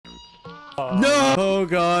No! Oh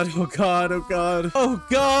god, oh god, oh god, oh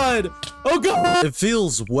god, oh god! It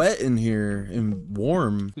feels wet in here and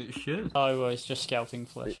warm. It should. Oh, well, it's just scouting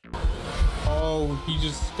flesh. Oh, he's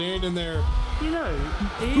just standing there. You know,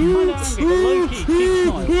 he's kind of angry, but low-key, keep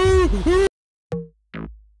smiling.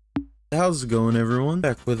 How's it going, everyone?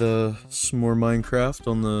 Back with some more Minecraft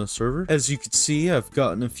on the server. As you can see, I've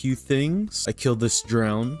gotten a few things. I killed this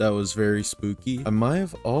drown. That was very spooky. I might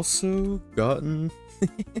have also gotten...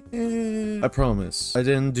 I promise. I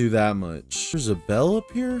didn't do that much. There's a bell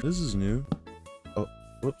up here? This is new. Oh,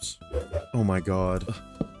 whoops. Oh my god.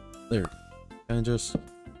 There. Can I just...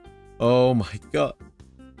 Oh my god.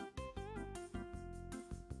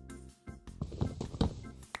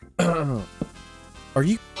 Are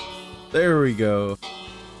you... There we go.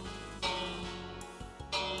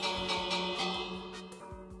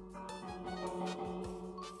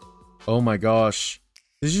 Oh my gosh.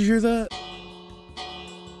 Did you hear that?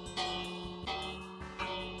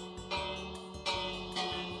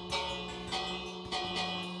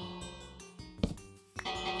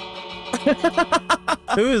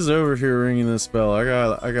 Who is over here ringing this bell? I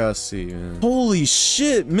gotta see, man. Holy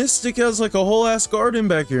shit, Mystic has like a whole ass garden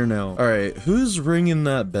back here now. All right, who's ringing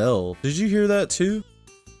that bell? Did you hear that too?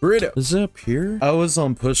 Burrito. Is it up here? I was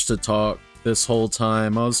on push to talk this whole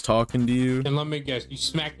time. I was talking to you. And let me guess, you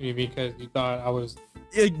smacked me because you thought I was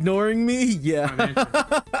ignoring me? Yeah.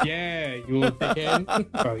 Yeah, you little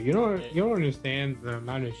dickhead. Bro, you don't understand the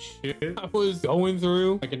amount of shit I was going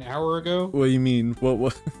through like an hour ago. What do you mean?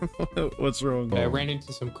 What's wrong? I ran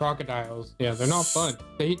into some crocodiles. Yeah, they're not fun.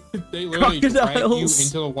 They literally drag you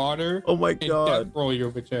into the water. Oh my god. And death roll your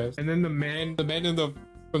bitch ass. And then the man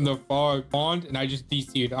from the fog spawned, and I just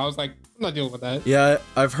DC'd. I was like, I'm not dealing with that. Yeah,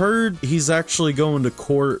 I've heard he's actually going to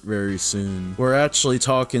court very soon. We're actually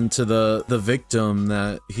talking to the victim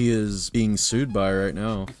that he is being sued by right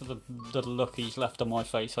now. For the look he's left on my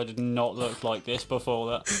face, I did not look like this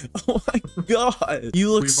before that. Oh my god,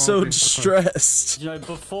 you look so distressed. You know,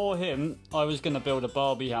 before him, I was gonna build a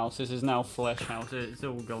Barbie house. This is now Flesh House. It's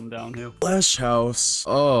all gone downhill. Flesh House.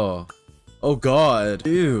 Oh. Oh god,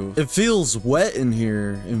 ew. It feels wet in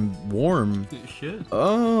here and warm. It should.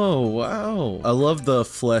 Oh, wow. I love the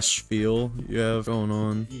flesh feel you have going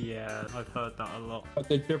on. Yeah, I've heard that a lot. At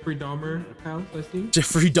the Jeffrey Dahmer house, I see.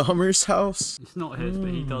 Jeffrey Dahmer's house? It's not his, but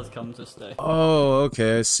he does come to stay. Oh,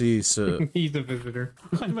 okay, I see. So he's a visitor.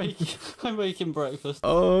 I'm making breakfast.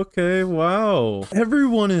 Oh, okay, wow.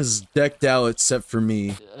 Everyone is decked out except for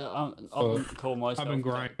me. I wouldn't call myself I've been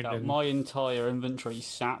grinding. My entire inventory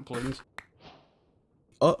saplings.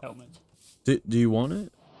 Oh, helmet. Do you want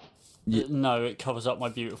it? Yeah. No, it covers up my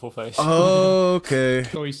beautiful face. Oh, okay.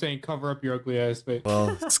 So he's saying cover up your ugly ass face.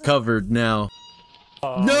 Well, it's covered now.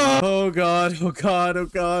 No! Oh god, oh god, oh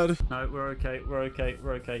god. No, we're okay, we're okay,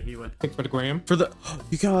 we're okay, he went. Thanks for the gram. For the,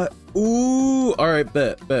 you got, ooh, alright,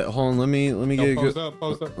 bet. Hold on, let me get a good.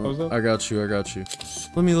 Pose up. I got you.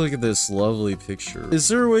 Let me look at this lovely picture. Is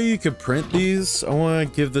there a way you could print these? I want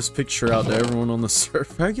to give this picture out to everyone on the server.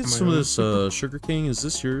 Can I get some of this sugar cane? Is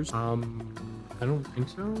this yours? I don't think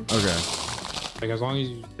so. Okay. Like, as long as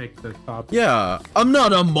you take the top. Yeah, I'm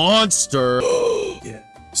not a monster. Yeah.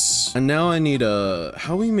 And now I need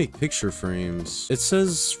how we make picture frames. It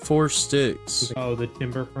says 4 sticks. Oh, the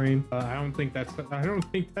timber frame. I don't think that's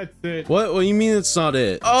it. What do you mean it's not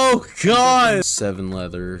it? Oh god! 7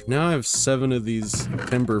 leather. Now I have 7 of these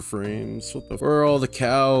timber frames. What the? Where are all the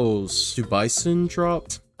cows? Do bison drop?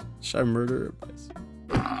 Should I murder a bison?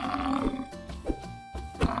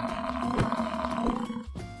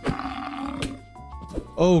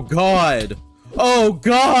 Oh god! Oh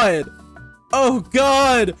god! Oh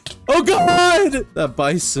god! Oh god! That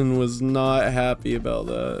bison was not happy about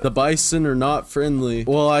that. The bison are not friendly.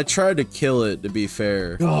 Well, I tried to kill it, to be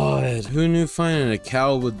fair. God, who knew finding a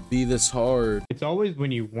cow would be this hard? It's always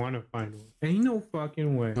when you want to find one. Ain't no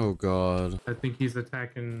fucking way. Oh god. I think he's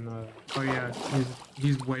attacking, oh yeah,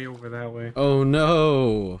 he's way over that way. Oh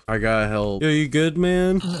no. I gotta help. Yo, you good,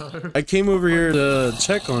 man? No. I came over here to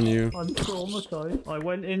check on you. I'm traumatized. I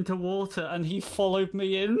went into water and he followed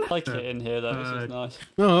me in. I get in here though, this is nice.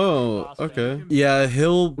 Oh, okay. Yeah,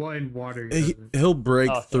 he'll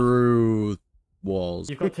break through walls.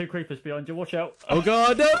 You've got 2 creepers behind you, watch out. Oh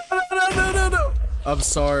god, no. I'm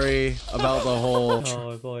sorry about the whole...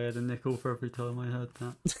 Oh, if I had a nickel for every time I heard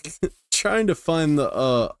that. Trying to find the,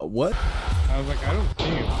 what? I was like, I don't see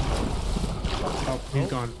him. Oh, he's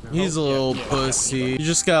gone now. He's a little pussy. You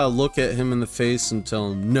just gotta look at him in the face and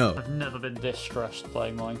tell him no. I've never been this stressed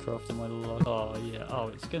playing Minecraft in my life. Oh yeah. Oh,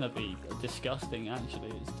 it's gonna be disgusting.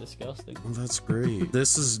 Actually, it's disgusting. Oh, that's great.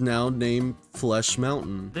 This is now named Flesh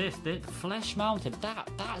Mountain. This Flesh Mountain.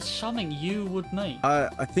 That's something you would make.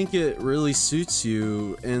 I think it really suits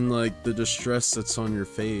you and like the distress that's on your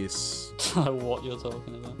face. I don't know what you're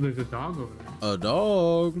talking about. There's a dog over there. A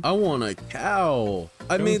dog? I want a cow.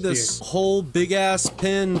 I made this whole big ass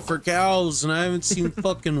pen for cows and I haven't seen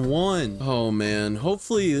fucking one. Oh man,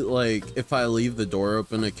 hopefully like if I leave the door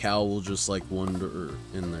open, a cow will just like wander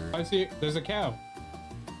in there. I see it. There's a cow.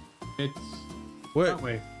 It's Wait, that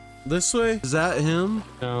way. this way? Is that him?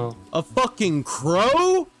 No. A fucking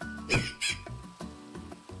crow?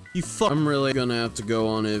 You fuck. I'm really gonna have to go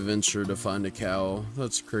on an adventure to find a cow.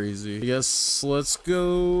 That's crazy. I guess let's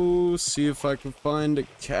go see if I can find a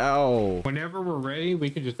cow. Whenever we're ready, we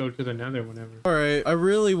can just go to the nether whenever. All right, I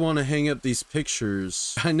really want to hang up these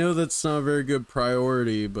pictures. I know that's not a very good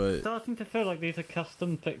priority, but... Starting to feel like these are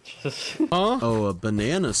custom pictures. Huh? Oh, a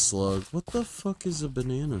banana slug. What the fuck is a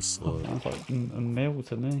banana slug? Sounds like a meal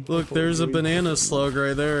to me. Look, there's a banana slug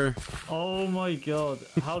right there. Oh my god.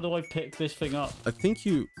 How do I pick this thing up? I think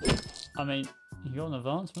you... I mean, you got an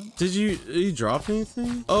advancement. Did you drop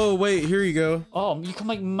anything? Oh, wait, here you go. Oh, you can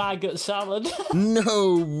make maggot salad.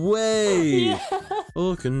 No way. Yeah. Oh,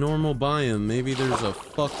 look, a normal biome. Maybe there's a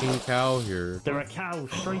fucking cow here. There are cows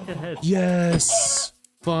straight ahead. Yes.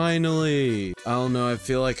 Finally. I don't know. I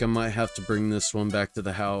feel like I might have to bring this one back to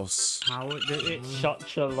the house. How it's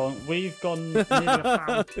such a long. We've gone near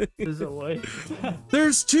 1,000 years away.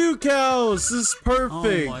 There's 2 cows. This is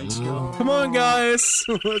perfect. Oh my god. Come on, guys.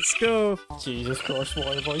 Let's go. Jesus Christ,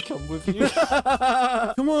 why have I come with you?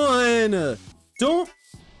 Come on. Don't.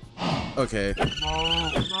 Okay.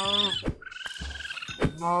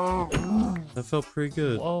 That felt pretty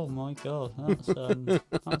good. Oh my god, that's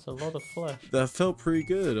a lot of flesh. That felt pretty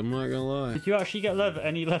good. I'm not gonna lie. Did you actually get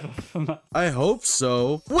any leather from that? I hope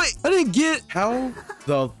so. Wait, I didn't get. How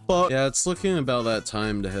the fuck? Yeah, it's looking about that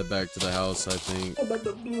time to head back to the house, I think. I'm about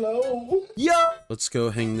to blow. Yeah. Let's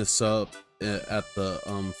go hang this up at the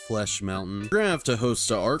Flesh Mountain. We're gonna have to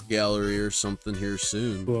host an art gallery or something here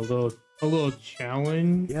soon. A little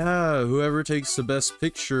challenge. Yeah, whoever takes the best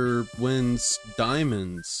picture wins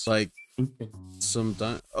diamonds. Like some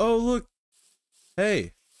Oh, look.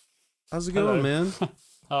 Hey. How's it going, man?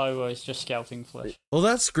 Oh, well, it's just scouting flesh. Well,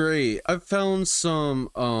 that's great. I found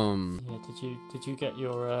some Yeah, did you get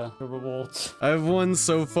your rewards? I've won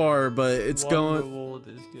so far, but it's One going reward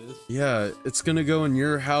is good. Yeah, it's gonna go in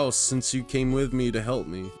your house since you came with me to help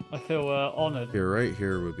me. I feel honored. Here, right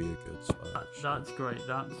here would be a good spot. That's great.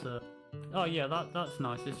 That's oh yeah, that's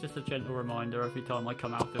nice. It's just a gentle reminder every time I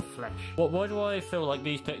come out of flesh. Why do I feel like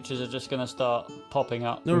these pictures are just gonna start popping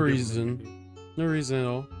up? No reason. No reason at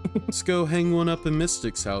all. Let's go hang one up in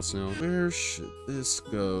Mystic's house now. Where should this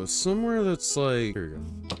go? Somewhere that's like... Here you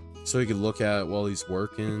go. So he can look at it while he's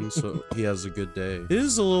working, so he has a good day. It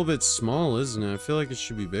is a little bit small, isn't it? I feel like it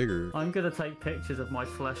should be bigger. I'm gonna take pictures of my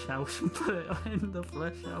flesh house and put it in the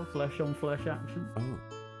flesh house. Flesh on flesh action. Oh.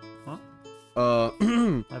 What?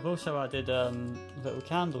 I've also added little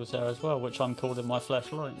candles there as well, which I'm calling my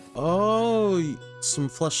fleshlight. Oh, some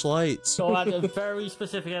fleshlights. So I added a very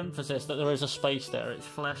specific emphasis that there is a space there. It's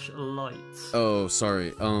fleshlights. Oh,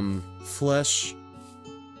 sorry. Flesh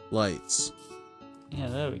lights. Yeah,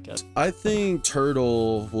 there we go. I think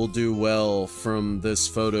Turtle will do well from this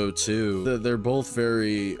photo too. They're both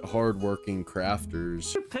very hardworking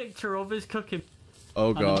crafters. A picture of his cooking.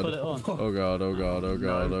 Oh god. Put it on. Oh god, oh god, oh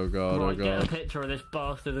god, oh god, oh Right, get a god. picture of this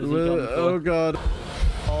bastard as he comes Oh god.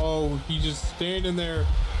 Oh, he's just standing there.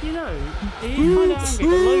 You know, he's kind of angry,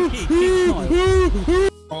 but low-key, keep smile.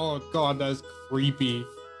 Oh god, that's creepy.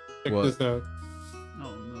 Check What? this out.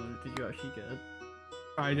 Oh no, did you actually get it?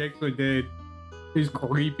 I actually did. He's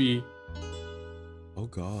creepy. Oh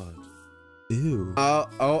god. Ew.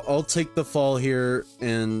 I'll take the fall here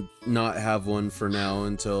and not have one for now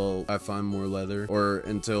until I find more leather or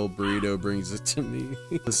until Burrito brings it to me.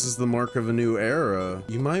 This is the mark of a new era.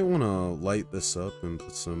 You might want to light this up and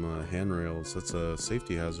put some handrails. That's a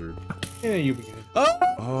safety hazard. Yeah, you begin.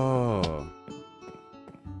 Oh.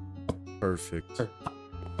 Perfect.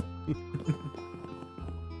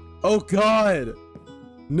 Oh god.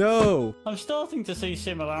 No. I'm starting to see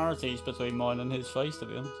similarities between mine and his face, to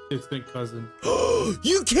be honest. Distant cousin.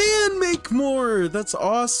 You can make more. That's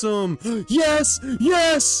awesome. Yes,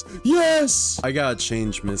 yes, yes. I gotta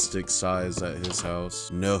change Mystic's size at his house.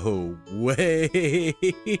 No way.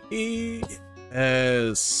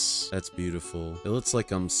 Yes. That's beautiful. It looks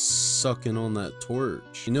like I'm sucking on that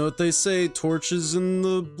torch. You know what they say? Torches in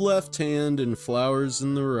the left hand and flowers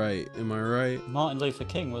in the right. Am I right? Martin Luther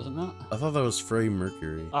King, wasn't that? I thought that was Freddie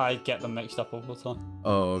Mercury. I get them mixed up all the time.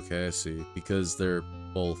 Oh, okay, I see. Because they're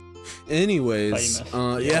both. Anyways,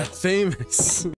 Famous. yeah, famous.